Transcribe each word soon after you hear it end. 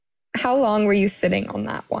How long were you sitting on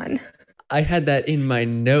that one? I had that in my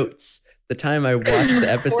notes. The time I watched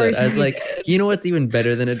the episode, I was like, you know what's even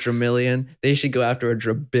better than a Dramillion? They should go after a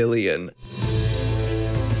Drabillion.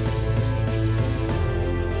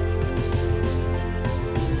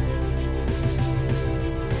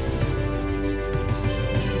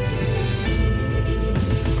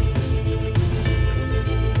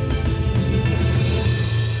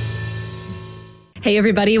 Hey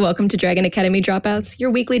everybody, welcome to Dragon Academy Dropouts,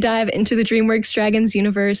 your weekly dive into the DreamWorks Dragons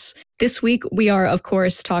universe. This week we are, of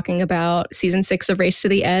course, talking about Season 6 of Race to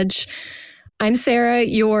the Edge. I'm Sarah,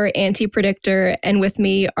 your anti-predictor, and with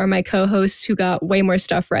me are my co-hosts who got way more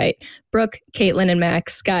stuff right. Brooke, Caitlin, and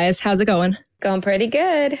Max. Guys, how's it going? Going pretty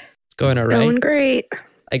good. It's going all right. Going great.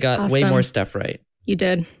 I got way more stuff right. You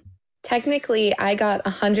did. Technically, I got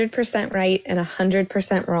 100% right and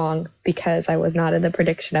 100% wrong because I was not in the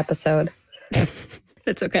prediction episode.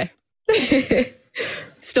 That's okay.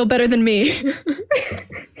 Still better than me.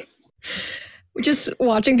 Just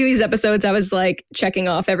watching through these episodes, I was like checking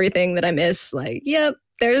off everything that I missed. Like, yep,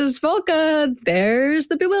 there's Volca, there's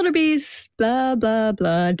the Bewilderbeast, blah, blah,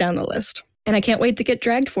 blah, down the list. And I can't wait to get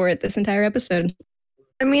dragged for it this entire episode.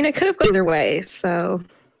 I mean, it could have gone either way, so.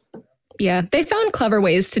 Yeah, they found clever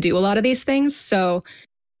ways to do a lot of these things. So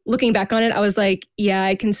looking back on it, I was like, yeah,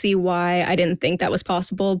 I can see why I didn't think that was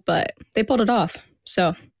possible, but they pulled it off.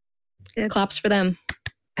 So claps for them.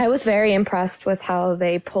 I was very impressed with how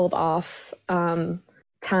they pulled off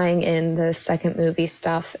tying in the second movie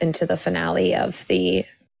stuff into the finale of the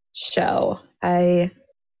show. I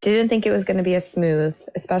didn't think it was going to be as smooth,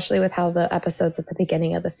 especially with how the episodes at the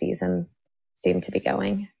beginning of the season seemed to be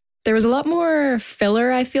going. There was a lot more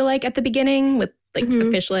filler, I feel like, at the beginning with like the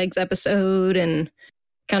fish legs episode and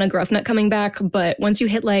kind of Gruffnut coming back. But once you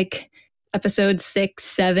hit like episode 6,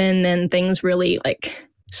 7, and things really like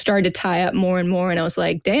started to tie up more and more. And I was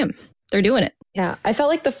like, damn, they're doing it. Yeah, I felt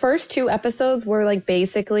like the first 2 episodes were like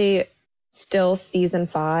basically still season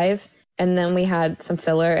 5. And then we had some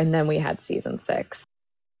filler and then we had season 6.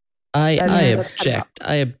 I object.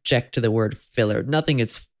 I object to the word filler. Nothing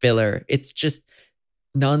is filler. It's just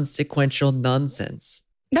non-sequential nonsense.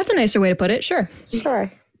 That's a nicer way to put it. Sure.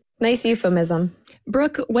 Nice euphemism.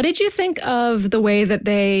 Brooke, what did you think of the way that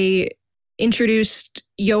they introduced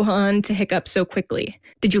Johan to Hiccup so quickly?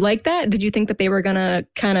 Did you like that? Did you think that they were going to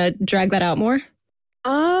kind of drag that out more?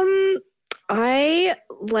 I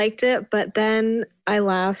liked it, but then I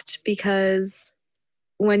laughed because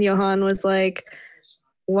when Johan was like,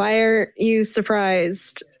 why aren't you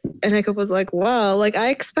surprised? And Hiccup was like, wow, like I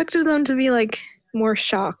expected them to be like more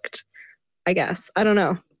shocked, I guess. I don't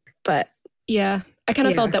know. But yeah, I kind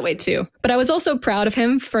of felt that way too. But I was also proud of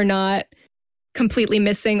him for not completely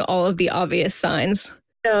missing all of the obvious signs.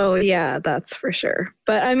 Oh, yeah, that's for sure.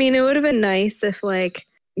 But I mean, it would have been nice if like,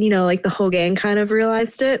 you know, like the whole gang kind of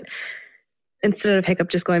realized it instead of Hiccup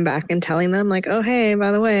just going back and telling them like, oh, hey,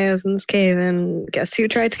 by the way, I was in this cave and guess who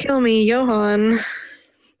tried to kill me? Johan.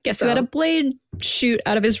 Guess who had a blade shoot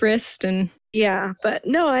out of his wrist and... Yeah, but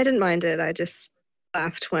no, I didn't mind it. I just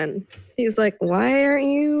laughed when he was like, why aren't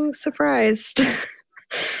you surprised?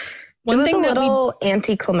 One thing a little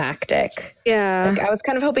anticlimactic. Yeah. Like, I was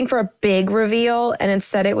kind of hoping for a big reveal, and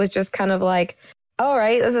instead it was just kind of like, all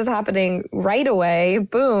right, this is happening right away.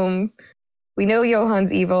 Boom. We know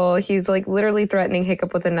Johan's evil. He's like literally threatening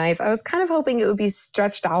Hiccup with a knife. I was kind of hoping it would be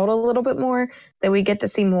stretched out a little bit more, that we get to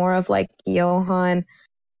see more of like Johan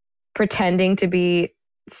pretending to be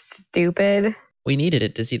stupid. We needed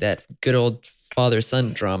it to see that good old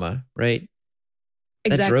father-son drama, right?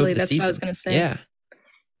 Exactly. That's what I was going to say. Yeah.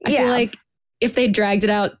 I feel like if they dragged it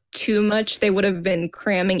out too much, they would have been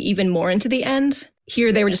cramming even more into the end.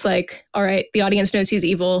 Here, they were just like, all right, the audience knows he's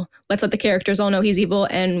evil. Let's let the characters all know he's evil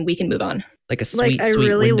and we can move on. Like a sweet, sweet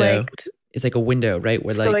really window. It's like a window, right?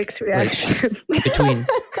 Where Stoic's reaction. Like between...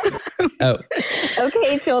 Oh.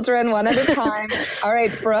 Okay, children, one at a time. All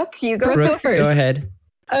right, Brooke, you go first. Go ahead.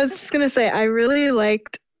 I was just going to say, I really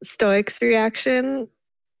liked Stoic's reaction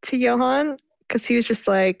to Johan because he was just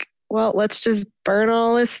like, well, let's just burn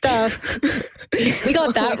all this stuff. We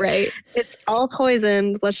got that right. It's all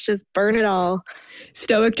poisoned. Let's just burn it all.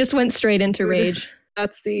 Stoic just went straight into rage.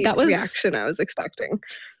 That's the reaction I was expecting.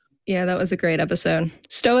 Yeah, that was a great episode.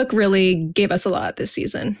 Stoic really gave us a lot this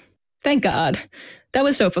season. Thank God. That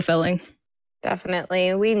was so fulfilling.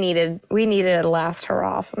 Definitely. We needed a last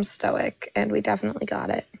hurrah from Stoic, and we definitely got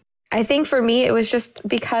it. I think for me, it was just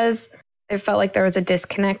because it felt like there was a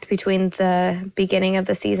disconnect between the beginning of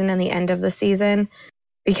the season and the end of the season,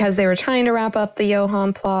 because they were trying to wrap up the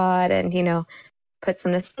Johan plot and, you know, put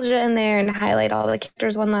some nostalgia in there and highlight all the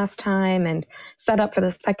characters one last time and set up for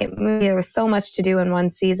the second movie. There was so much to do in one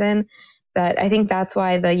season that I think that's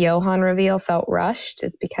why the Johan reveal felt rushed,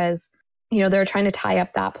 is because, they were trying to tie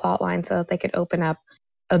up that plot line so that they could open up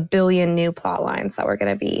a billion new plot lines that were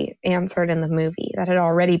going to be answered in the movie that had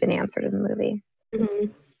already been answered in the movie. Mm-hmm.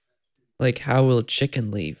 Like, how will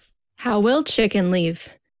Chicken leave? How will Chicken leave?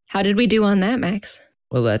 How did we do on that, Max?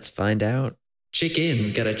 Well, let's find out.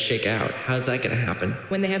 Chicken's gotta chick out. How's that gonna happen?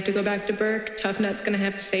 When they have to go back to Burke, Tough Nut's gonna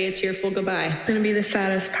have to say a tearful goodbye. It's gonna be the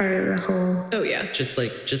saddest part of the whole. Oh yeah. Just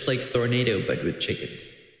like Tornado, but with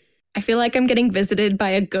chickens. I feel like I'm getting visited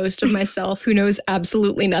by a ghost of myself who knows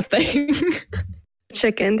absolutely nothing.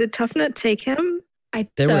 Chicken, did Tough Nut take him?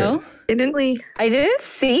 Didn't we? I didn't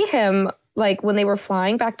see him like when they were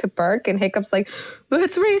flying back to Burke and Hiccup's like,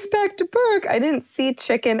 let's race back to Burke. I didn't see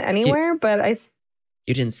Chicken anywhere,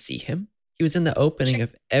 You didn't see him? He was in the opening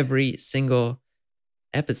of every single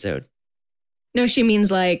episode. No, she means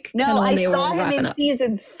like no, I they saw him in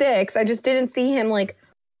season 6. I just didn't see him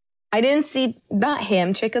not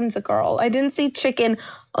him. Chicken's a girl. I didn't see Chicken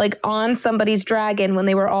like on somebody's dragon when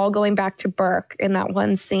they were all going back to Burke in that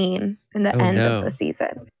one scene in the end of the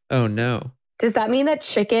season. Oh no. Does that mean that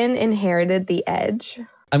Chicken inherited the edge?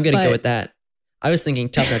 I'm going to go with that. I was thinking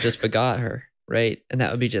Tough Nut just forgot her, right? And that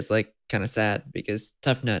would be just like kind of sad because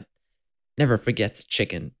Tough Nut never forgets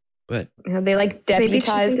Chicken. But they like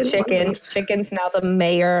deputized Chicken. Chicken's now the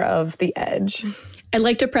mayor of the edge. I'd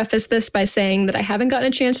like to preface this by saying that I haven't gotten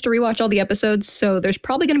a chance to rewatch all the episodes, so there's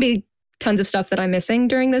probably going to be tons of stuff that I'm missing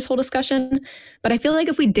during this whole discussion. But I feel like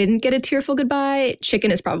if we didn't get a tearful goodbye,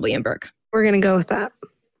 Chicken is probably in Burke. We're going to go with that.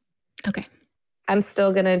 Okay. I'm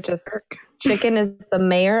still going to Chicken is the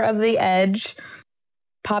mayor of the edge,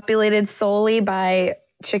 populated solely by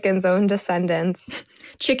Chicken's own descendants.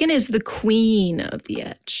 Chicken is the queen of the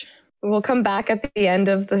edge. We'll come back at the end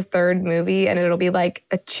of the third movie and it'll be like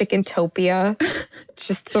a Chickentopia,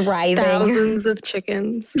 just thriving. Thousands of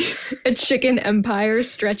chickens. A chicken empire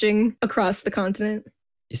stretching across the continent.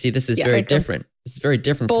 You see, this is very different. This is very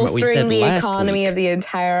different from what we said last week. Bolstering the economy of the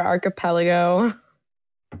entire archipelago.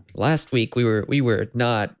 Last week, we were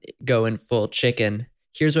not going full chicken.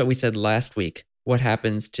 Here's what we said last week. What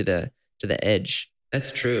happens to the edge?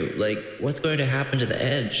 That's true. Like, what's going to happen to the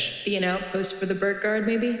edge? Be an outpost for the Burke Guard,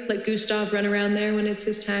 maybe? Let Gustav run around there when it's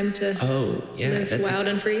his time to live wild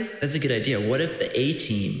and free? That's a good idea. What if the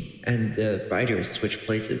A-team and the Riders switch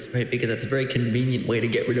places, right? Because that's a very convenient way to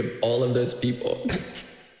get rid of all of those people.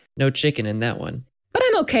 No chicken in that one. But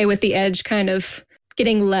I'm okay with the edge kind of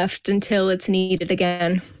getting left until it's needed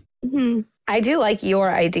again. Mm-hmm. I do like your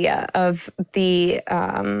idea of the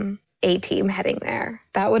A-team heading there.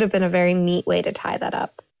 That would have been a very neat way to tie that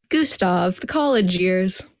up. Gustav, the college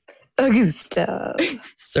years. Gustav.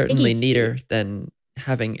 Certainly neater than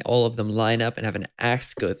having all of them line up and have an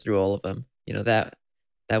axe go through all of them. That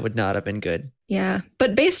would not have been good. Yeah,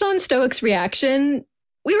 but based on Stoic's reaction,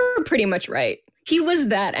 we were pretty much right. He was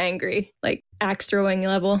that angry, like axe throwing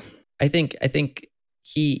level. I think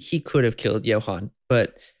he could have killed Johan,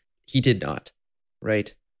 but he did not,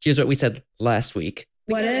 right? Here's what we said last week.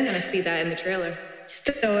 What if? I'm gonna see that in the trailer.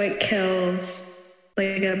 Stoic kills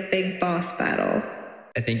like a big boss battle.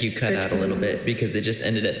 I think you cut out a little bit because it just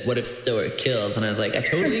ended at what if Stoic kills? And I was like, I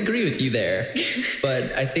totally agree with you there. But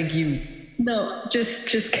I think you... No,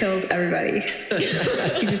 just kills everybody.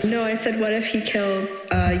 I said what if he kills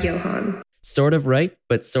Johan? Sort of right,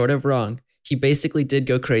 but sort of wrong. He basically did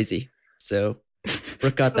go crazy. So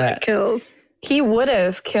Brooke got that. Kills. He would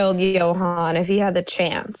have killed Johan if he had the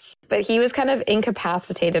chance, but he was kind of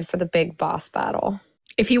incapacitated for the big boss battle.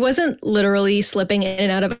 If he wasn't literally slipping in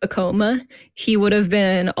and out of a coma, he would have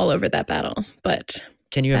been all over that battle. But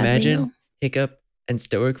can you imagine Hiccup and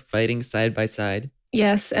Stoic fighting side by side?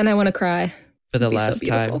 Yes, and I want to cry. For the last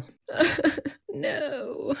time.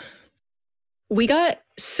 No. We got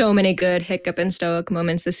so many good Hiccup and Stoic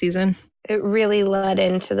moments this season. It really led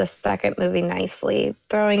into the second movie nicely,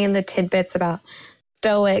 throwing in the tidbits about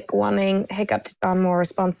Stoic wanting Hiccup to take on more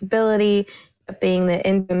responsibility, being the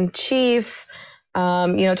interim chief,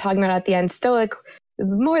 talking about at the end, Stoic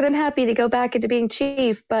is more than happy to go back into being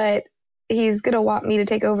chief, but he's going to want me to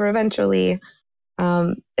take over eventually.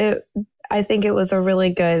 I think it was a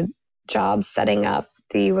really good job setting up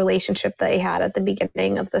the relationship they had at the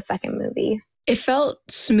beginning of the second movie. It felt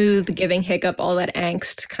smooth giving Hiccup all that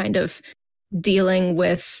angst, kind of dealing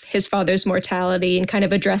with his father's mortality and kind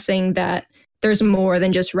of addressing that there's more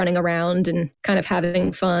than just running around and kind of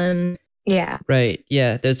having fun. Yeah. Right.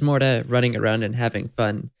 Yeah. There's more to running around and having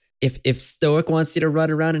fun. If Stoic wants you to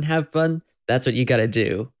run around and have fun, that's what you got to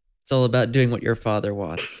do. It's all about doing what your father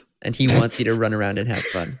wants. and he wants you to run around and have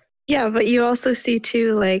fun. Yeah, but you also see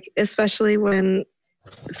too, like, especially when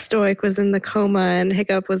Stoic was in the coma and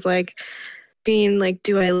Hiccup was like being like,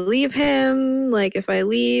 do I leave him? Like, if I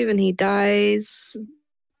leave and he dies,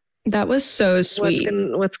 That was so sweet.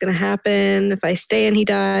 what's gonna happen? If I stay and he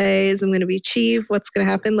dies, I'm gonna be chief. What's gonna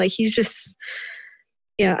happen? Like, he's just,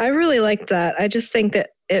 yeah, I really liked that. I just think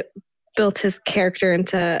that it built his character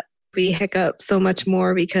into be Hiccup so much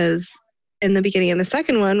more, because in the beginning of the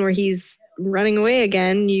second one where he's running away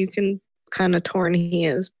again, you can kind of torn he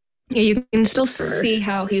is. Yeah, you can still see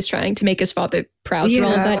how he's trying to make his father proud through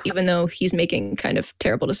all of that, even though he's making kind of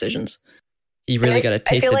terrible decisions. He really got a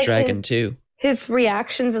taste of like dragon too. His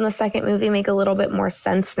reactions in the second movie make a little bit more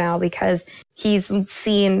sense now, because he's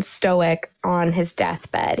seen Stoic on his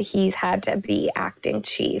deathbed. He's had to be acting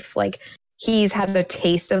chief. Like, he's had a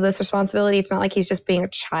taste of this responsibility. It's not like he's just being a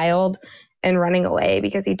child and running away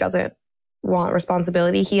because he doesn't want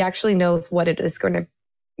responsibility. He actually knows what it is going to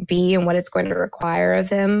be and what it's going to require of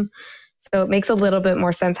him. So it makes a little bit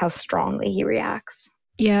more sense how strongly he reacts.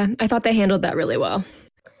 Yeah, I thought they handled that really well.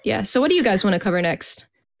 Yeah, so what do you guys want to cover next?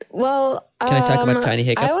 Well, can I talk about Tiny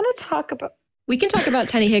Hiccup? I want to talk about... We can talk about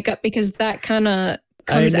Tiny Hiccup because that kind of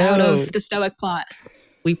comes out of the Stoic plot.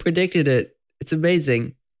 We predicted it. It's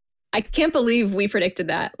amazing. I can't believe we predicted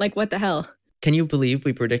that. Like, what the hell? Can you believe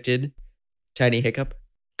we predicted Tiny Hiccup?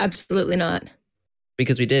 Absolutely not.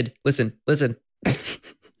 Because we did. Listen. I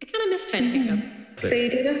kind of miss Tiny Hiccup. If they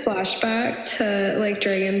did a flashback to like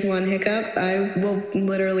Dragon's One Hiccup, I will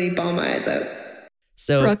literally bawl my eyes out.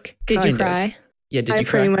 So, Brooke, did you cry? Yeah, did you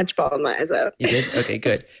cry? I pretty much bawled my eyes out. You did? Okay,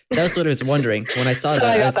 good. That was what I was wondering. When I saw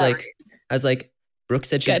that, I was like, Brooke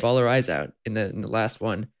said she'd bawl her eyes out in the last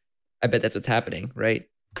one. I bet that's what's happening, right?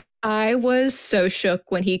 I was so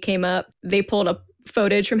shook when he came up. They pulled up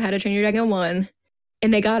footage from How to Train Your Dragon 1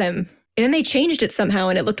 and they got him. And then they changed it somehow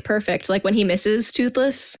and it looked perfect. Like when he misses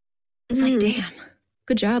Toothless, it's like, damn,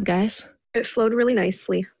 good job, guys. It flowed really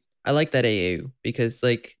nicely. I like that AAU because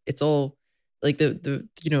like it's all like the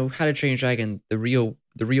How to Train Your Dragon, the real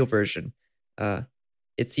version.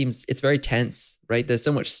 It seems it's very tense, right? There's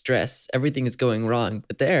so much stress. Everything is going wrong.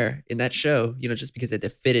 But there in that show, just because they had to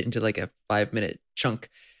fit it into like a 5-minute chunk,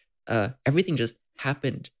 everything just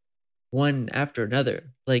happened one after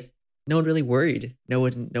another. Like no one really worried. No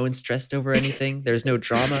one stressed over anything. There's no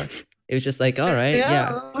drama. It was just like, all right,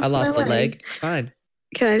 I lost the leg. Fine.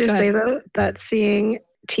 Can I just say though that seeing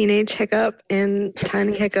Teenage Hiccup in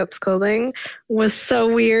Tiny Hiccup's clothing was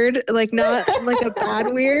so weird. Like not like a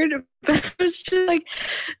bad weird, but I was just like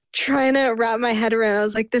trying to wrap my head around. I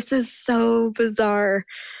was like, this is so bizarre.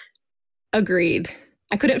 Agreed.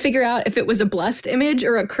 I couldn't figure out if it was a blessed image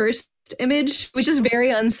or a cursed image, which is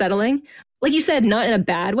very unsettling. Like you said, not in a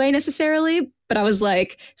bad way necessarily, but I was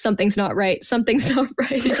like, something's not right. Something's not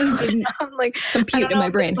right. It just didn't compute in my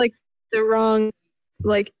brain. Like the wrong,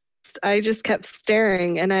 like I just kept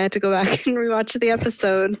staring and I had to go back and rewatch the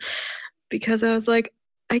episode because I was like,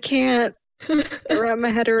 I can't wrap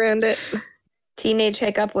my head around it. Teenage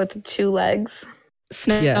Hiccup with 2 legs.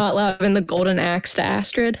 Snot Love and the golden axe to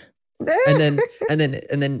Astrid. And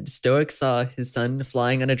then Stoic saw his son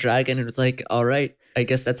flying on a dragon and was like, all right, I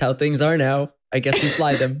guess that's how things are now. I guess we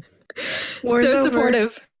fly them. So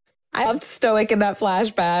supportive. I loved Stoic in that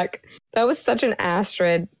flashback. That was such an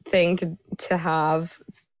Astrid thing to have.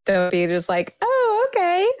 Stoic be just like, oh,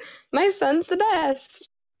 okay, my son's the best.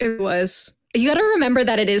 It was. You got to remember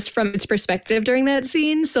that it is from its perspective during that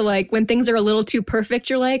scene. So like when things are a little too perfect,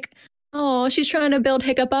 you're like, oh, she's trying to build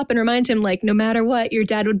Hiccup up and remind him like, no matter what, your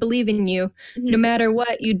dad would believe in you. No matter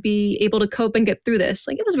what, you'd be able to cope and get through this.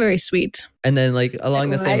 Like it was very sweet. And then like along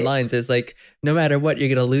the same lines, it's like, no matter what, you're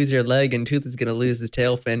going to lose your leg and Tooth is going to lose his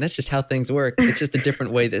tail fin. That's just how things work. It's just a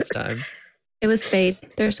different way this time. It was fate.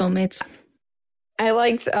 They're soulmates. I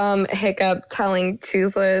liked Hiccup telling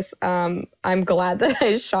Toothless, I'm glad that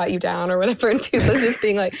I shot you down or whatever. And Toothless just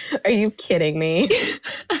being like, are you kidding me?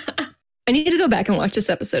 I need to go back and watch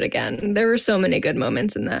this episode again. There were so many good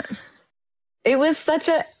moments in that. It was such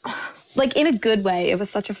a, like in a good way, it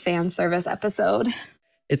was such a fan service episode.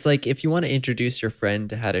 It's like if you want to introduce your friend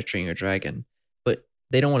to How to Train Your Dragon, but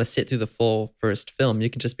they don't want to sit through the full first film,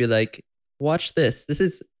 you can just be like, watch this. This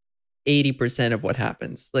is 80% of what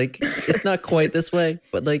happens. Like it's not quite this way,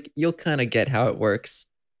 but like you'll kind of get how it works.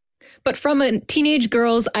 But from a teenage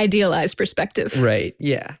girl's idealized perspective. Right,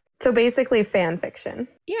 yeah. So basically fan fiction.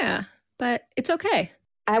 Yeah, but it's okay.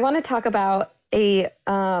 I want to talk about a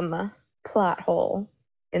plot hole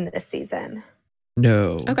in this season.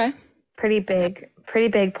 No. Okay. Pretty big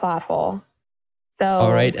plot hole. So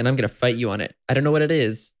all right, and I'm gonna fight you on it. I don't know what it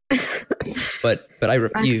is, but I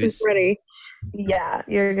refuse. Ready. Yeah,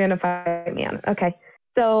 you're gonna fight me on it. Okay.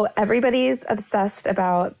 So everybody's obsessed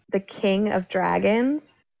about the king of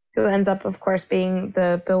dragons, who ends up, of course, being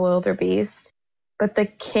the bewilderbeast. But the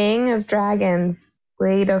king of dragons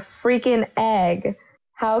laid a freaking egg.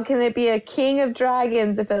 How can it be a king of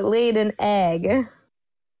dragons if it laid an egg?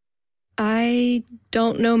 I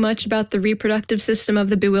don't know much about the reproductive system of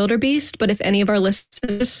the bewilderbeast, but if any of our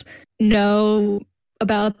listeners know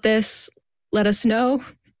about this, let us know.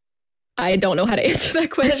 I don't know how to answer that I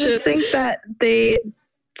question. just think that they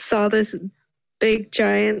saw this big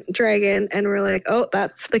giant dragon and were like, oh,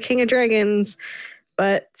 that's the king of dragons.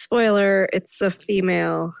 But spoiler, it's a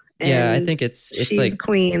female. Yeah, I and think it's she's like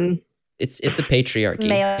queen. it's the patriarchy,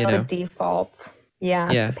 Male you know. default.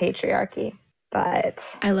 Yeah, Yeah. it's the patriarchy.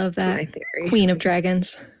 But I love That's my that. theory. Queen of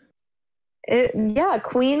Dragons. yeah,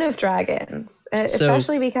 queen of dragons. So-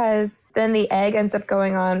 Especially because then the egg ends up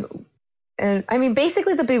going on. And I mean,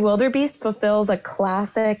 basically, the bewilderbeast fulfills a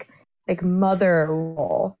classic like mother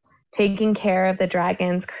role, taking care of the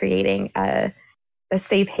dragons, creating a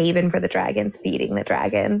safe haven for the dragons, feeding the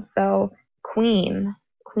dragons. So queen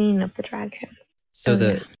of the dragon. So Oh,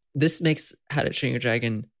 yeah. this makes How to Train Your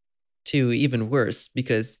Dragon 2 even worse,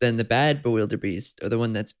 because then the bad bewilderbeast, or the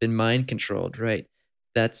one that's been mind controlled, right?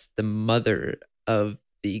 That's the mother of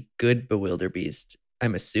the good bewilderbeast,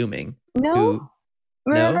 I'm assuming. No, Who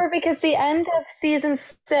remember, because the end of season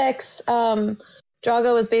 6,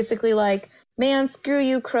 Drago was basically like, man, screw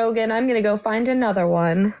you, Krogan, I'm gonna go find another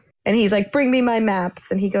one. And he's like, bring me my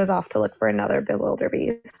maps. And he goes off to look for another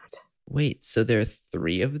bewilderbeast. Wait, so there are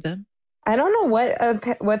 3 of them? I don't know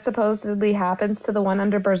what supposedly happens to the one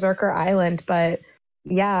under Berserker Island, but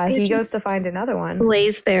yeah, He he goes just to find another one.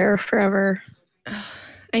 Lays there forever.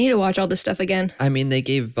 I need to watch all this stuff again. I mean, they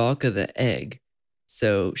gave Valka the egg,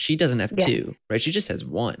 so she doesn't have 2, Yes. right? She just has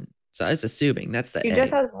 1. So I was assuming that's the He egg.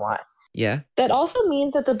 just has one. Yeah. That also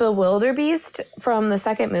means that the bewilderbeast from the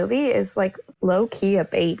second movie is like low key a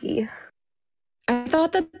baby. I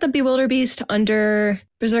thought that the bewilderbeast under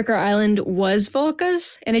Berserker Island was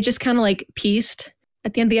Volka's, and it just kind of like pieced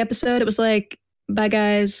at the end of the episode. It was like, bye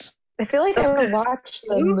guys. I feel like I would watch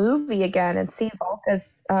the movie again and see Volka's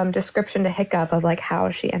description to Hiccup of like how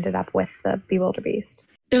she ended up with the bewilderbeast.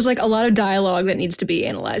 There's like a lot of dialogue that needs to be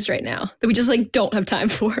analyzed right now that we just like don't have time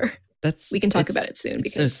for. That's We can talk it's- about it soon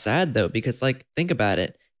It's so because sad though, because like think about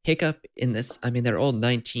it. Hiccup in this, I mean, they're all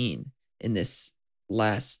 19 in this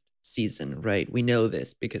last season, right? We know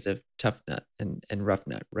this because of Tough Nut and Rough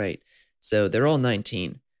Nut, right? So they're all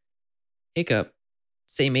 19. Hiccup,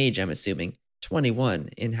 same age, I'm assuming, 21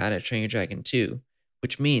 in How to Train Your Dragon 2,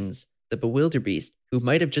 which means the Bewilderbeast, who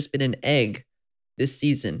might have just been an egg this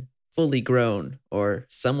season, fully grown or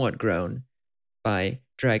somewhat grown by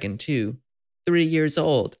Dragon 2, 3 years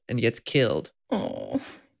old and gets killed. oh,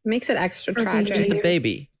 Makes it extra Or tragic. Just a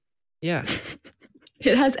baby. Yeah.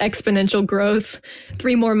 it has exponential growth.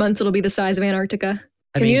 3 more months, it'll be the size of Antarctica.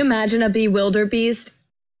 I Can mean, you imagine a bewilderbeast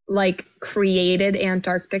like created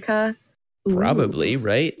Antarctica? probably,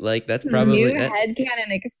 right? Like that's probably New that,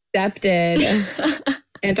 headcanon accepted.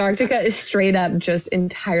 Antarctica is straight up just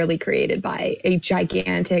entirely created by a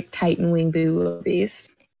gigantic Titan wing bewilderbeast.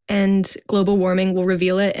 And global warming will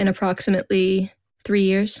reveal it in approximately 3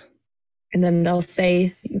 years. And then they'll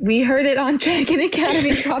say, we heard it on Dragon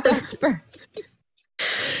Academy Dropouts first.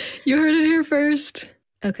 You heard it here first.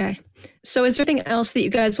 Okay. So is there anything else that you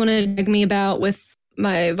guys want to dig me about with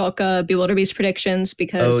my Volca Bewilderbeast predictions?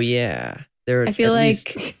 Because oh yeah. There are I feel at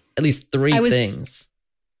like least 3 I was- things.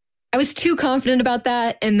 I was too confident about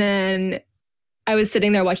that. And then I was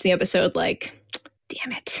sitting there watching the episode like,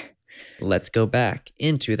 damn it. Let's go back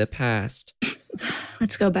into the past.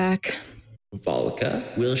 Let's go back.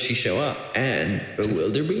 Volca, will she show up? And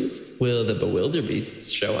Bewilderbeast? Will the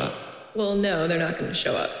Bewilderbeast show up? Well, no, they're not going to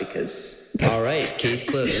show up because All right, case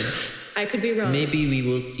closed. I could be wrong. Maybe we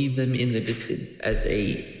will see them in the distance as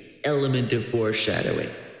a element of foreshadowing.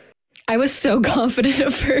 I was so confident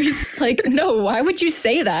at first. Like, no, why would you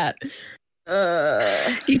say that?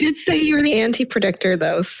 You did say you were the anti-predictor,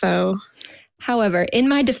 though, so However, in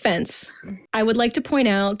my defense, I would like to point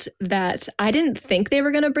out that I didn't think they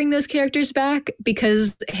were going to bring those characters back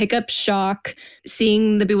because Hiccup shock,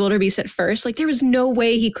 seeing the Bewilderbeast at first, like there was no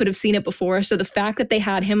way he could have seen it before. So the fact that they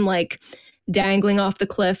had him like dangling off the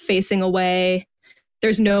cliff facing away,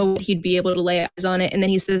 there's no way he'd be able to lay eyes on it. And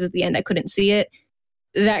then he says at the end, I couldn't see it.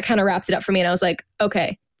 That kind of wrapped it up for me. And I was like,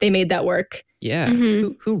 okay, they made that work. Yeah.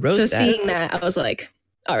 Mhm. Who wrote So that? seeing that, I was like,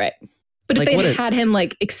 all right. But if Like, what they a- had him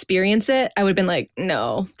like experience it, I would have been like,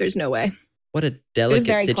 no, there's no way. What a delicate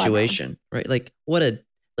very clever. situation, right? Like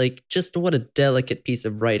Like, just what a delicate piece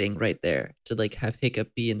of writing right there to like have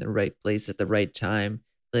Hiccup be in the right place at the right time.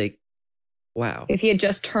 Like, wow. If he had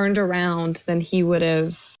just turned around, then he would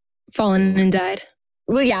have fallen and died.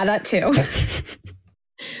 Well, yeah, that too.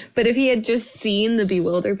 But if he had just seen the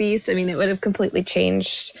Bewilderbeast, I mean, it would have completely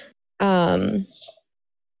changed How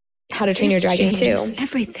to Train Your Dragon 2.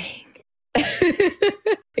 Everything.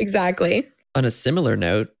 Exactly. On a similar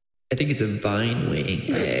note, I think it's a vine wing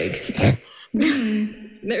egg.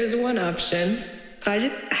 There's one option. I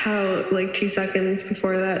just how like 2 seconds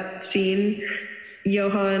before that scene,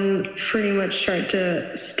 Johan pretty much tried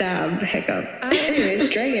to stab Hiccup.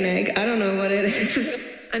 Anyways, dragon egg. I don't know what it is.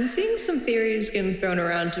 I'm seeing some theories getting thrown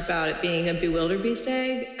around about it being a Bewilderbeast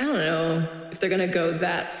egg. I don't know if they're gonna go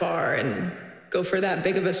that far and go for that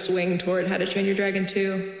big of a swing toward How to Train Your Dragon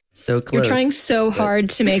 2. So close. You're trying so hard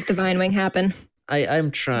to make the Vine Wing happen.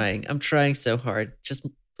 I'm trying. I'm trying so hard. Just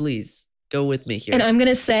please go with me here. And I'm going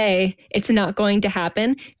to say it's not going to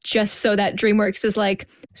happen just so that DreamWorks is like,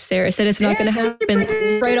 Sarah said it's not going to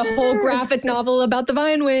happen. Write a whole graphic novel about the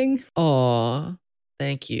Vine Wing. Aw,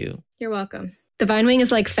 thank you. You're welcome. The Vine Wing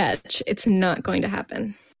is like Fetch. It's not going to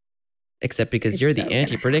happen. Except because It's you're so the gonna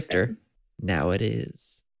anti-predictor. happen. Now it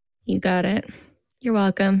is. You got it. You're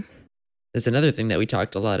welcome. There's another thing that we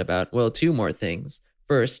talked a lot about. Well, 2 more things.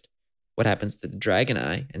 First, what happens to the Dragon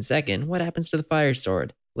Eye? And second, what happens to the Fire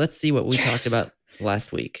Sword? Let's see what we talked about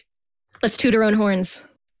last week. Let's toot our own horns.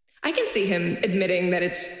 I can see him admitting that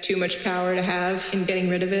it's too much power to have and getting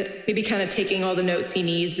rid of it. Maybe kind of taking all the notes he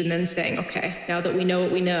needs and then saying, okay, now that we know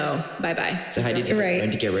what we know, bye-bye. So how do you think he's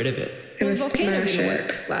going to get rid of it? Well, Volcano smash didn't it.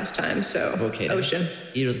 work last time, so Volcano. Ocean.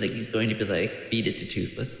 You don't think he's going to be like, feed it to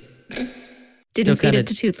Toothless? Didn't feed kinda, it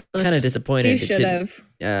to Toothless. Kind of disappointed. He it should didn't- have.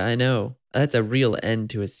 Yeah, I know. That's a real end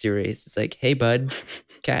to a series. It's like, hey, bud,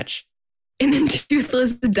 catch. And then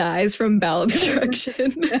Toothless dies from bowel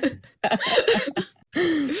obstruction.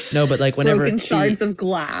 No, but like whenever Broken see- shards of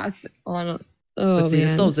glass on. Oh, But see,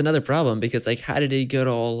 this man. solves another problem because, like, how did he get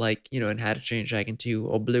all, like, in How to Train Your Dragon 2,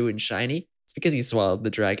 all blue and shiny? It's because he swallowed the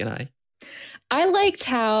Dragon Eye. I liked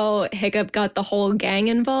how Hiccup got the whole gang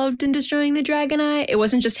involved in destroying the Dragon Eye. It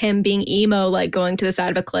wasn't just him being emo, like going to the side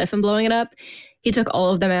of a cliff and blowing it up. He took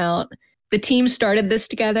all of them out. The team started this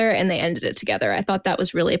together and they ended it together. I thought that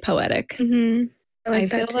was really poetic. Mm-hmm. I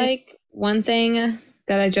feel like one thing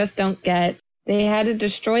that I just don't get, they had to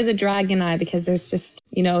destroy the Dragon Eye because there's just,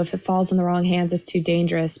 if it falls in the wrong hands, it's too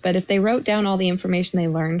dangerous. But if they wrote down all the information they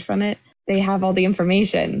learned from it, they have all the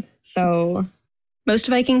information. So Most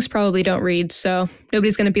Vikings probably don't read, so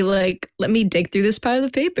nobody's going to be like, let me dig through this pile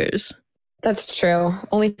of papers. that's true.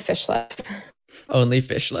 Only fish left. Only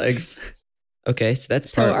fish legs. Okay, so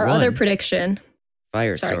that's So part our 1. other prediction,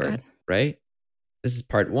 Fire Sorry, go Sword, ahead. right? This is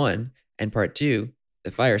part 1. And part 2,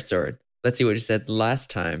 the Fire Sword. Let's see what you said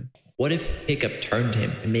last time. What if Hiccup turned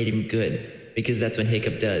him and made him good? Because that's what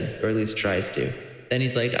Hiccup does, or at least tries to. Then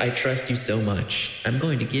he's like, I trust you so much. I'm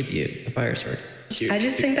going to give you a Fire Sword. I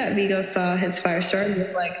just think that Vigo saw his fire sword and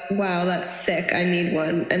was like, wow, that's sick. I need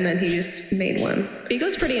one. And then he just made one.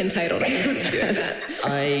 Vigo's pretty entitled. I think, doing that.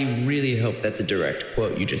 I really hope that's a direct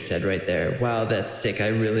quote you just said right there. Wow, that's sick. I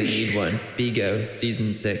really need one. Bigo,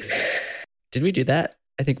 season 6. Did we do that?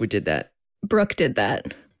 I think we did that. Brooke did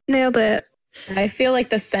that. Nailed it. I feel like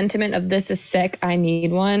the sentiment of this is sick, I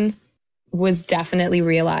need one was definitely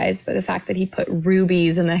realized by the fact that he put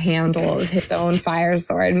rubies in the handle of his own fire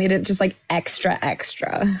sword, made it just like extra.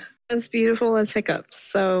 As beautiful as Hiccup.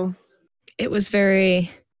 So It was very,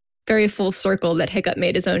 very full circle that Hiccup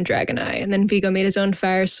made his own Dragon Eye, and then Vigo made his own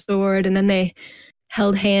fire sword, and then they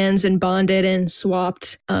held hands and bonded and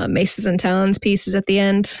swapped maces and talons pieces at the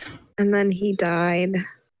end. and then he died.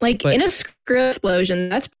 Like But- in a Skrill explosion.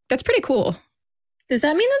 That's pretty cool. Does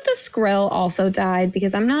that mean that the Skrill also died?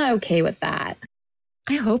 Because I'm not okay with that.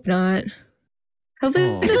 I hope not. Hopefully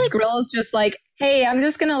Aw. the Skrill is just like, hey, I'm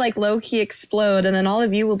just gonna like low-key explode and then all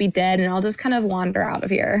of you will be dead and I'll just kind of wander out of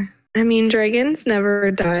here. I mean, dragons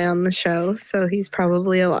never die on the show, so he's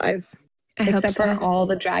probably alive. I hope Except so. for all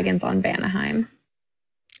the dragons on Vanaheim.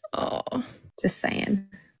 Oh, Just saying.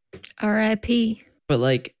 R.I.P. But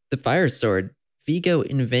like the Fire Sword, Vigo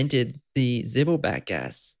invented the Zibbleback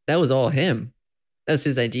gas. That was all him. That was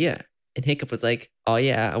his idea. And Hiccup was like, oh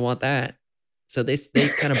yeah, I want that. So they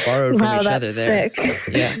kind of borrowed from Wow, each other that's there.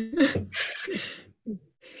 sick. Yeah.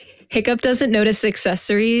 Hiccup doesn't notice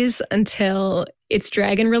accessories until it's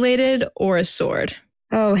dragon related or a sword.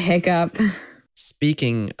 Oh, Hiccup.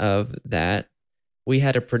 Speaking of that, we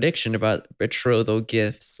had a prediction about betrothal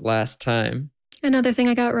gifts last time. Another thing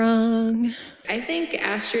I got wrong. I think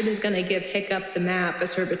Astrid is going to give Hiccup the map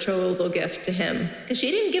as her betrothal gift to him. Because she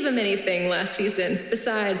didn't give him anything last season.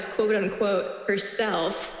 Besides, quote unquote,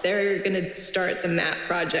 herself. They're going to start the map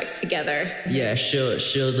project together. Yeah,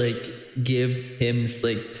 she'll like give him this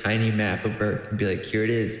like tiny map of her and be like, here it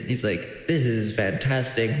is. And he's like, this is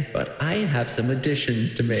fantastic, but I have some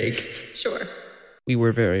additions to make. Sure. We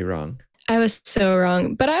were very wrong. I was so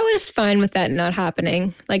wrong, but I was fine with that not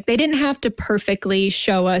happening. Like, they didn't have to perfectly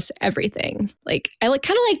show us everything. Like, I kind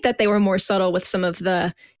of like that they were more subtle with some of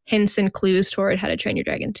the hints and clues toward How to Train Your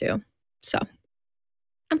Dragon too. So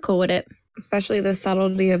I'm cool with it. Especially the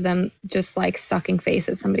subtlety of them just like sucking face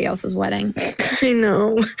at somebody else's wedding. I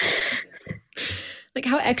know. Like,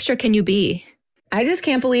 how extra can you be? I just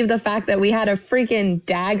can't believe the fact that we had a freaking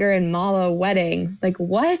Dagger and Mala wedding. Like,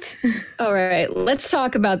 what? All right, let's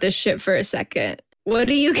talk about this shit for a second. What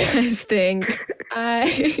do you guys think?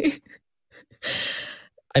 I'm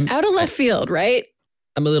out of left field, right?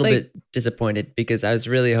 I'm a little bit disappointed because I was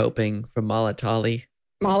really hoping for Malatali.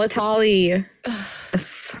 Malatali.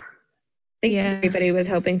 Yes. I think everybody was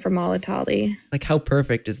hoping for Malatali. Like, how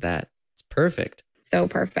perfect is that? It's perfect. So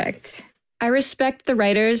perfect. I respect the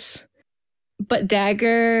writers, but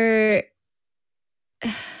Dagger...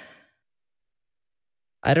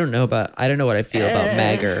 I don't know what I feel about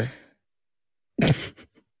Magger.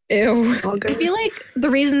 Ew. I feel like the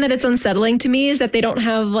reason that it's unsettling to me is that they don't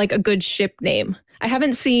have like a good ship name. I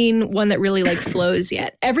haven't seen one that really like flows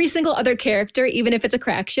yet. Every single other character, even if it's a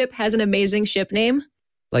crack ship, has an amazing ship name.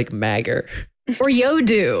 Like Magger. Or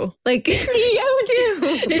Yodu. Like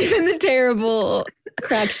Yodu. Even the terrible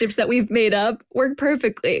crack ships that we've made up work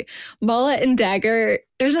perfectly. Mala and Dagger,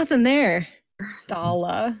 there's nothing there.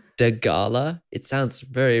 Dala. Dagala? It sounds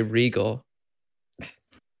very regal.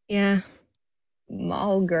 Yeah.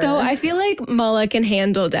 Malger. Though I feel like Mala can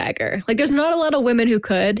handle Dagger. Like, there's not a lot of women who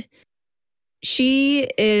could. She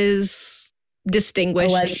is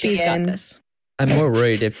distinguished. She's got this. I'm more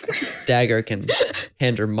worried if Dagger can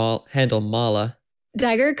handle Mala.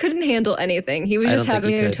 Dagger couldn't handle anything. He was just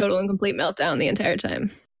having a total and complete meltdown the entire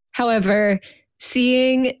time. However,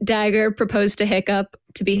 seeing Dagger propose to Hiccup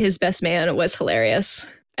to be his best man was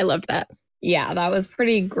hilarious. I loved that. Yeah, that was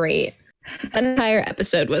pretty great. That entire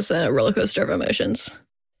episode was a roller coaster of emotions.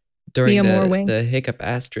 During the Hiccup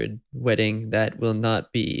Astrid wedding, that will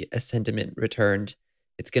not be a sentiment returned.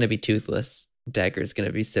 It's going to be toothless. Dagger's going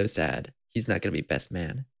to be so sad. He's not going to be best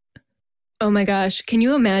man. Oh my gosh. Can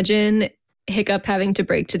you imagine Hiccup having to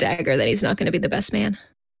break to Dagger that he's not going to be the best man?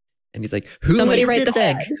 And he's like, who Somebody is write it the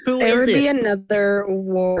then? flag. Who There is would be it? another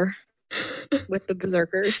war with the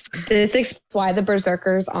Berserkers. This explains why the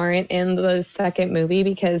Berserkers aren't in the second movie,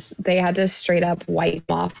 because they had to straight up wipe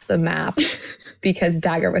off the map because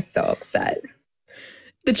Dagger was so upset.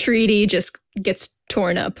 The treaty just gets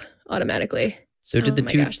torn up automatically. So did the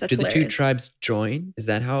two hilarious. tribes join? Is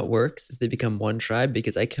that how it works? Is they become one tribe?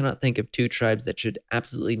 Because I cannot think of two tribes that should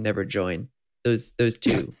absolutely never join. Those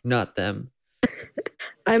two, not them.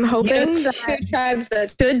 I'm hoping Two that tribes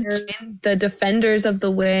that should join: the Defenders of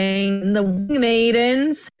the Wing and the Wing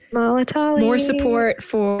Maidens. Malatali. More support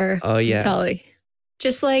for Oh yeah. Tully.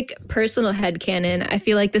 Just like personal headcanon, I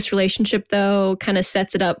feel like this relationship, though, kind of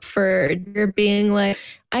sets it up for being like,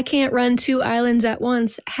 I can't run 2 islands at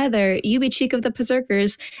once. Heather, you be chief of the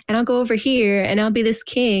Berserkers, and I'll go over here, and I'll be this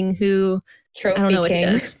king who... Trophy I don't know what he King.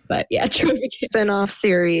 does, but yeah, Trophy King. Spin-off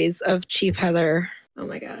series of Chief Heather. Oh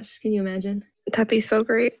my gosh, can you imagine? That'd be so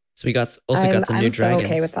great. So we got some new I'm dragons. so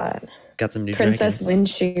okay with that. Got some new Princess dragons.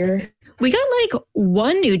 Windshear. We got like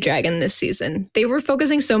one new dragon this season. They were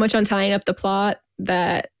focusing so much on tying up the plot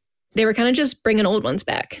that they were kind of just bringing old ones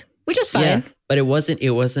back, which is fine. Yeah, but it wasn't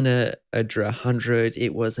a Dra 100.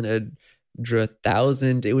 It wasn't a Dra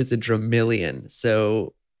 1000. It was a Dra million.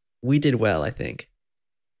 So we did well, I think.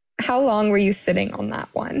 How long were you sitting on that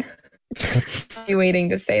one? You waiting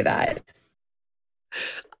to say that?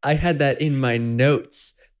 I had that in my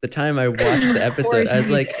notes. The time I watched the episode, I was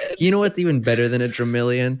you like, you know what's even better than a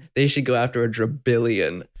Dramillion? They should go after a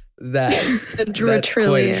Drabillion. That's quite a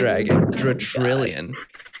Dratrillion. dragon. Dratrillion.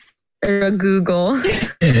 Or a Google?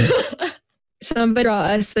 Somebody draw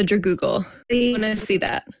us a Dragoogle. I Please. want to see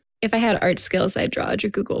that. If I had art skills, I'd draw a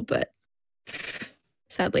Dragoogle, but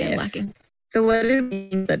sadly, I'm If. lacking. So what did we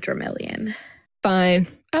mean the Dramillion? Fine.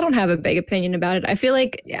 I don't have a big opinion about it. I feel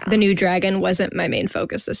like Yeah. the new dragon wasn't my main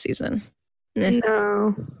focus this season.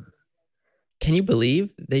 No. Can you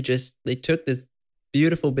believe they took this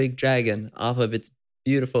beautiful big dragon off of its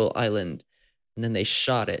beautiful island and then they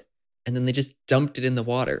shot it and then they just dumped it in the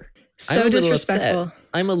water? I'm So a little disrespectful. upset.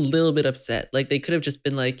 I'm a little bit upset. Like they could have just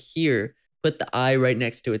been like, here, put the eye right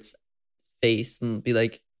next to its face and be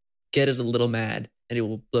like, get it a little mad and it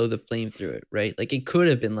will blow the flame through it, right? Like it could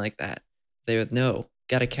have been like that. They're no,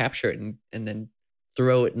 gotta capture it and then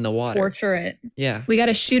throw it in the water. Torture it. Yeah. We got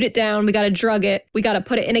to shoot it down. We got to drug it. We got to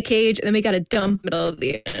put it in a cage, and then we got to dump it middle of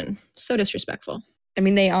the ocean. So disrespectful. I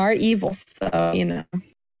mean, they are evil, so you know.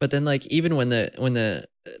 But then, like, even when the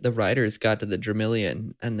riders got to the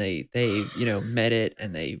Dramillion and they met it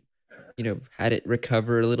and they had it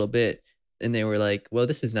recover a little bit, and they were like, well,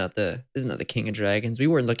 this is not the King of Dragons. We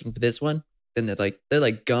weren't looking for this one. Then they're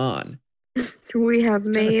like gone. We have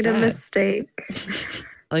kinda made a sad. mistake.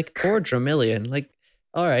 Like, poor Dramillion. Like,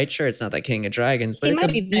 all right, sure, it's not the King of Dragons, but He it's a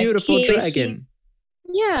might be the beautiful king. dragon.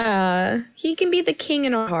 Yeah, he can be the king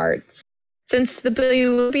in our hearts. Since the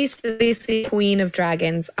movie is basically Queen of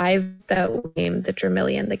Dragons, I've named the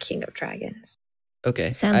Dramillion the King of Dragons.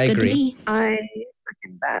 Okay, Sounds I good agree. to me. I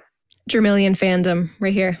second that. Dramillion fandom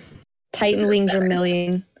right here. Titan Wing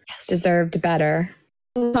Dramillion Yes. deserved better.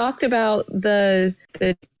 We talked about the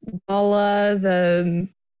Nala, the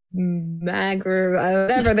Magra,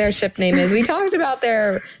 whatever their ship name is. We talked about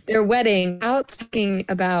their wedding. Out talking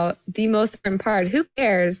about the most important part. Who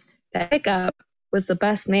cares that Hiccup was the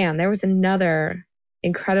best man? There was another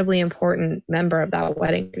incredibly important member of that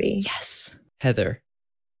wedding party. Yes. Heather.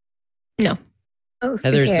 Oh,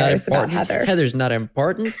 Heather's not cares about important. Heather? Heather's not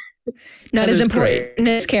important. Not as Heather's important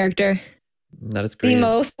as character. Not as great The as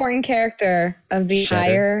most important character of the Shatter.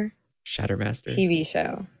 entire Shattermaster. TV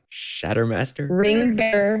show. Shattermaster. Ring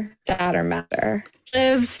Bearer Shattermaster.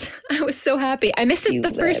 Lives. I was so happy. I missed it He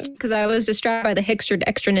the first lives. because I was distracted by the Hickster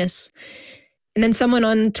extraness. And then someone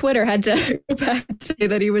on Twitter had to go back and say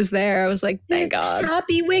that he was there. I was like, thank God.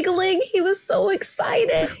 Happy wiggling. He was so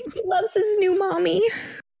excited. He loves his new mommy.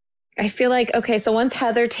 I feel like, okay, so once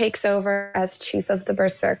Heather takes over as chief of the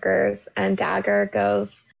Berserkers and Dagger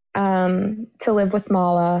goes to live with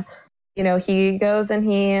Mala, he goes and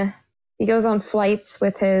he goes on flights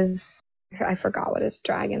with his, I forgot what his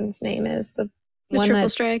dragon's name is. The one Triple that,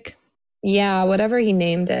 Strike. yeah, whatever he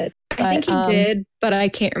named it. I think he But, did, but I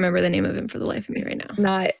can't remember the name of him for the life of me right now.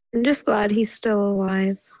 Not I'm just glad he's still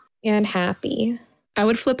alive. and happy. I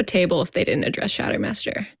would flip a table if they didn't address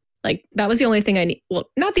Shattermaster. Like, that was the only thing I need. Well,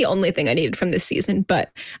 not the only thing I needed from this season,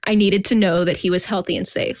 but I needed to know that he was healthy and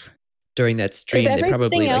safe. During that stream, they probably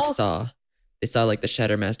everything like else- saw like the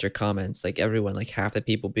Shattermaster comments, like everyone, like half the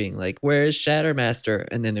people being like, "Where's Shattermaster?"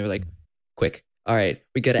 And then they were like, "Quick, all right,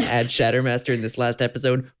 we gotta add Shattermaster in this last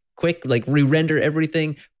episode. Quick, like re-render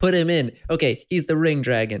everything, put him in. Okay, he's the ring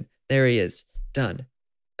dragon. There he is. Done."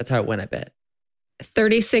 That's how it went. I bet.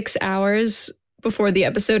 36 hours before the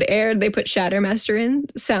episode aired, they put Shattermaster in.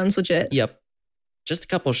 Sounds legit. Yep, just a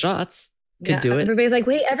couple shots could do it. Everybody's like,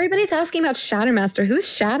 wait, everybody's asking about Shattermaster. Who's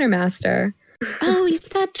Shattermaster? Oh, he's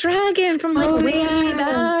that dragon from like way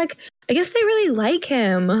back. I guess they really like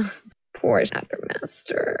him. Poor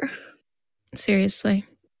Shattermaster. Seriously.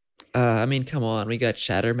 I mean, come on. We got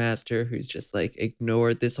Shattermaster, who's just like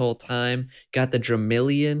ignored this whole time. Got the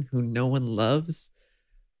Dramillion, who no one loves.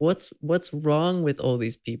 What's wrong with all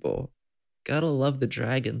these people? Gotta love the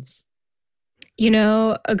dragons. You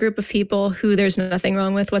know, a group of people who there's nothing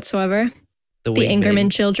wrong with whatsoever. The Wing Ingerman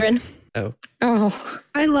maidens. children. Oh, Oh,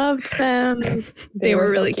 I loved them. They were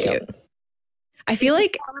so really cute. I feel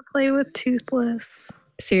like, I want to play with Toothless.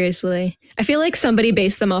 seriously, I feel like somebody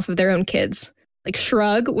based them off of their own kids. Like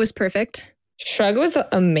Shrug was perfect. Shrug was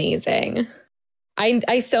amazing.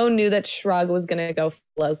 I so knew that Shrug was gonna go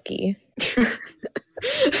Loki.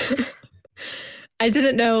 I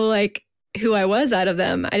didn't know like who I was out of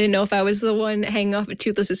them. I didn't know if I was the one hanging off of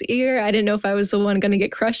Toothless's ear. I didn't know if I was the one going to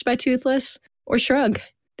get crushed by Toothless or Shrug.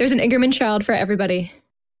 There's an Ingerman child for everybody.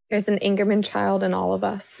 There's an Ingerman child in all of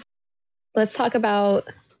us. Let's talk about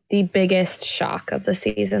the biggest shock of the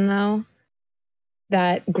season, though.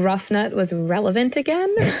 That Gruffnut was relevant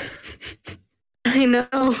again. I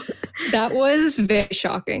know. That was very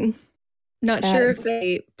shocking. Not That- sure if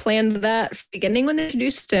they planned that from the beginning when they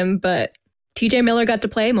introduced him, but TJ Miller got to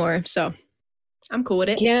play more, so I'm cool with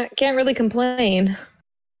it. Can't really complain.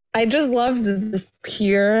 I just loved this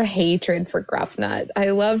pure hatred for Gruffnut. I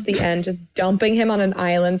loved the end, just dumping him on an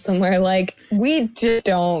island somewhere. Like, we just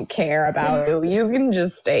don't care about you. You can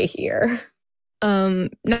just stay here.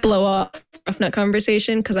 Not blow off Gruffnut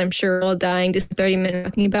conversation because I'm sure we're all dying just 30 minutes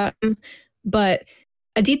talking about him, but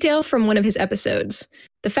a detail from one of his episodes.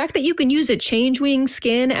 The fact that you can use a Changewing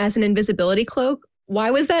skin as an invisibility cloak,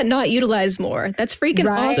 why was that not utilized more? That's freaking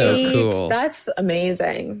Right? So awesome. cool. That's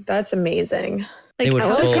amazing. That's amazing. They Like, would I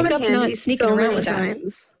full- was Come Hiccup in not handy sneaking so around many with that.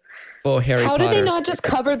 times. for Harry How Potter. did they not just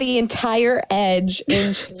cover the entire edge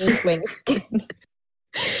in Changewing skin?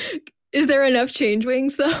 Is there enough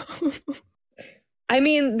Changewings though? I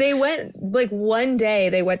mean, they went like one day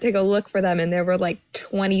they went to go look for them and there were like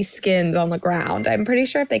 20 skins on the ground. I'm pretty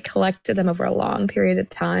sure if they collected them over a long period of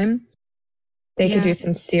time, they could do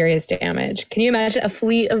some serious damage. Can you imagine a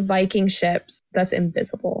fleet of Viking ships that's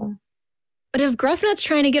invisible? But if Gruffnut's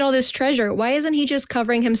trying to get all this treasure, why isn't he just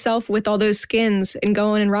covering himself with all those skins and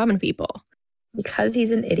going and robbing people? Because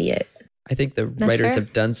he's an idiot. I think the That's writers fair.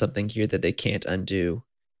 have done something here that they can't undo.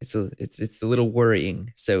 It's a little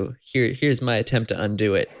worrying. So here's my attempt to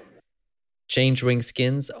undo it. Changeling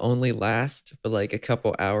skins only last for like a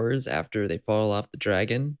couple hours after they fall off the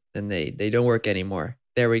dragon, and they don't work anymore.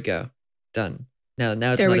 There we go. Done. Now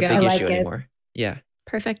it's There not we a go. big I issue like it. anymore. Yeah.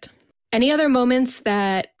 Perfect. Any other moments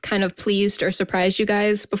that kind of pleased or surprised you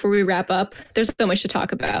guys before we wrap up? There's so much to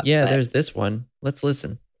talk about. Yeah, but- there's this one. Let's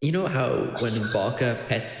listen. You know how when Valka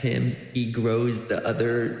pets him, he grows the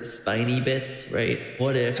other spiny bits, right?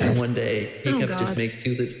 What if one day Hiccup just makes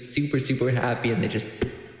Toothless super, super happy and they just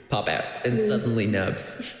pop out and suddenly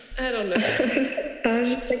nubs? I don't know. I was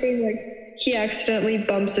just thinking like he accidentally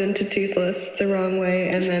bumps into Toothless the wrong way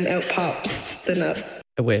and then out pops the nub.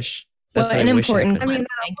 I wish. Well, That's what an I wish important happened. I mean,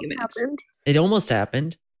 Thank you, that Max. happened. It almost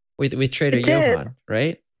happened with Trader It did. Johan,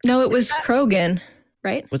 right? No, it was Krogan,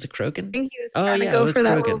 right? Was it Krogan? I think he was Oh, trying yeah, to it go was for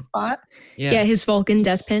that Krogan. little spot. Yeah, his Vulcan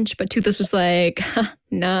death pinch, but Toothless was like,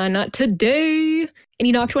 nah, not today. And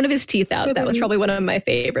he knocked one of his teeth out. That was probably one of my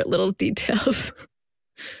favorite little details.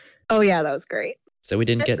 Oh yeah, that was great. So we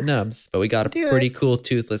didn't get nubs, but we got a Do it. pretty cool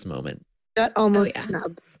Toothless moment. Got almost yeah.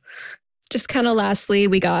 nubs. Just kind of lastly,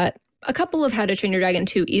 we got a couple of How to Train Your Dragon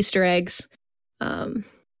 2 Easter eggs.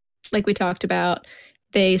 Like we talked about,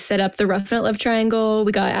 they set up the Rough Nut Love Triangle.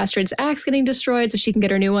 We got Astrid's axe getting destroyed so she can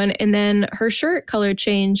get her new one. And then her shirt color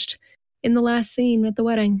changed in the last scene at the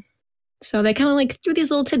wedding. So they kind of like threw these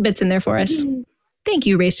little tidbits in there for us. Thank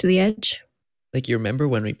you, Race to the Edge. Like, you remember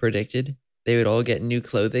when we predicted they would all get new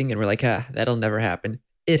clothing and we're like, that'll never happen.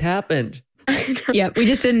 It happened. Yeah, we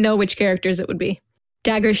just didn't know which characters it would be.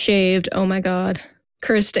 Dagger shaved. Oh my God.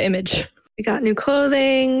 Cursed image. We got new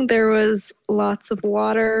clothing. There was lots of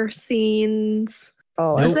water scenes.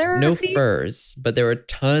 Oh, No, is there no a feast? furs, but there were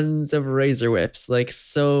tons of razor whips, like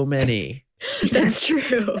so many. That's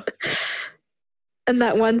true. And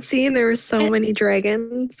that one scene, there were so many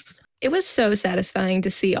dragons It was so satisfying to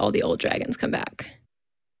see all the old dragons come back.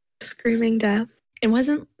 screaming death. And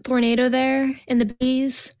wasn't Tornado there and the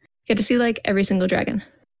bees? You get to see like every single dragon.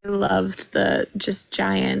 I loved the just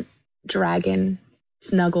giant dragon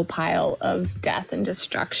snuggle pile of death and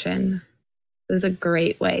destruction. It was a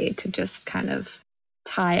great way to just kind of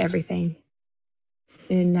tie everything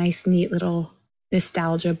in a nice, neat little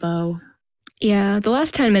nostalgia bow. Yeah, the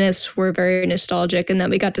last 10 minutes were very nostalgic, and then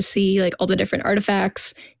we got to see like all the different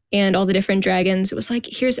artifacts and all the different dragons. It was like,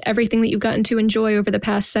 here's everything that you've gotten to enjoy over the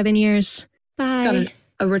past 7 years. Bye. Got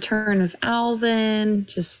a return of Alvin,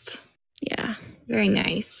 just Yeah, very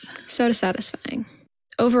nice. so satisfying.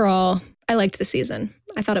 Overall, I liked the season.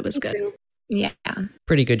 I thought it was good. Yeah.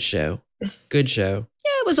 Pretty good show. Good show.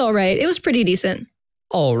 Yeah, it was all right. It was pretty decent.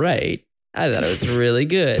 All right. I thought it was really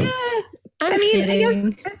good. I'm I mean, I guess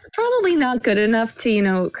kidding. it's probably not good enough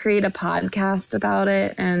to, create a podcast about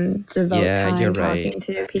it and devote Yeah, time you're talking right.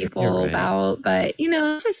 to people You're right. about, but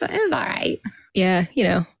it's all right. Yeah,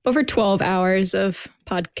 over 12 hours of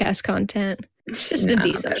podcast content. Just a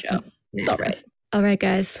decent show. It's all right. All right,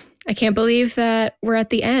 guys. I can't believe that we're at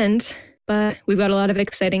the end, but we've got a lot of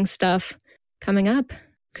exciting stuff coming up.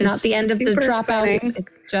 It's not the end of the Super dropouts. exciting.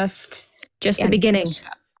 It's just Just the end of beginning. show.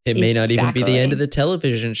 It may not even be the end Exactly. of the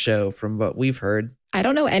television show from what we've heard. I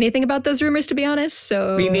don't know anything about those rumors, to be honest.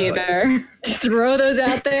 So Me neither. just throw those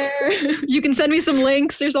out there. You can send me some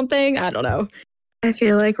links or something. I don't know. I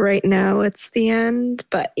feel like right now it's the end,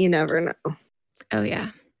 but you never know. Oh, yeah.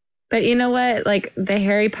 But you know what? Like the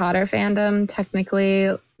Harry Potter fandom, technically,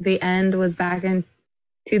 the end was back in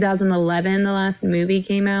 2011. The last movie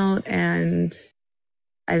came out, and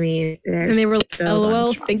I mean, And they were like, still going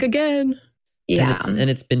LOL, strong. think again. Yeah. And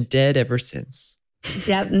it's been dead ever since.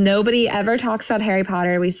 Yep. Nobody ever talks about Harry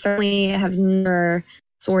Potter. We certainly have never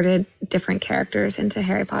sorted different characters into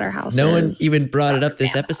Harry Potter houses. No one even brought it up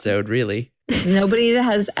this episode, really. Nobody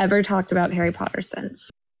has ever talked about Harry Potter since.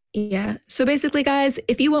 Yeah. So basically, guys,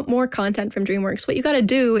 if you want more content from DreamWorks, what you got to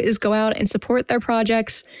do is go out and support their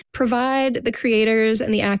projects, provide the creators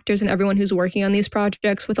and the actors and everyone who's working on these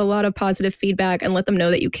projects with a lot of positive feedback and let them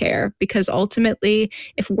know that you care. Because ultimately,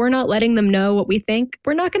 if we're not letting them know what we think,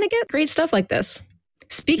 we're not going to get great stuff like this.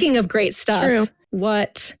 Speaking of great stuff, True.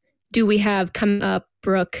 what do we have coming up,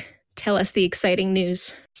 Brooke? Tell us the exciting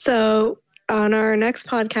news. So, on our next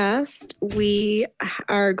podcast, we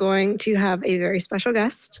are going to have a very special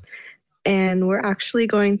guest. And we're actually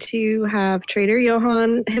going to have Trader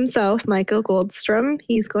Johan himself, Michael Goldstrom.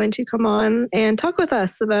 He's going to come on and talk with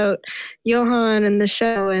us about Johan and the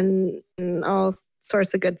show and all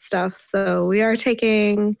sorts of good stuff. So we are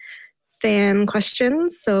taking fan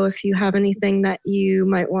questions. So if you have anything that you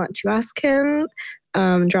might want to ask him,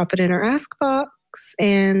 drop it in our ask box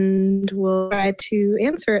and we'll try to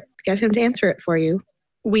answer it, get him to answer it for you.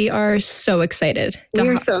 We are so excited. We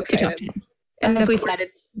are so excited. To talk to him. And of like we course, said,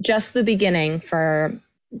 it's just the beginning for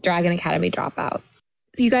Dragon Academy Dropouts.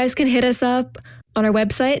 you guys can hit us up on our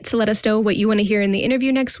website to let us know what you want to hear in the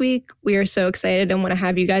interview next week. We are so excited and want to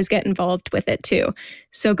have you guys get involved with it too.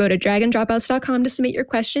 So go to dragondropouts.com to submit your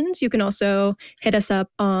questions. You can also hit us up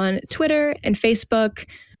on Twitter and Facebook.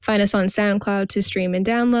 Find us on SoundCloud to stream and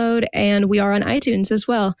download. And we are on iTunes as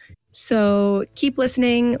well. So keep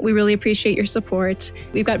listening. We really appreciate your support.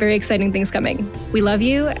 We've got very exciting things coming. We love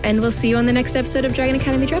you, and we'll see you on the next episode of Dragon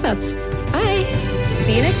Academy Dropouts. Bye.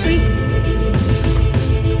 See you next week.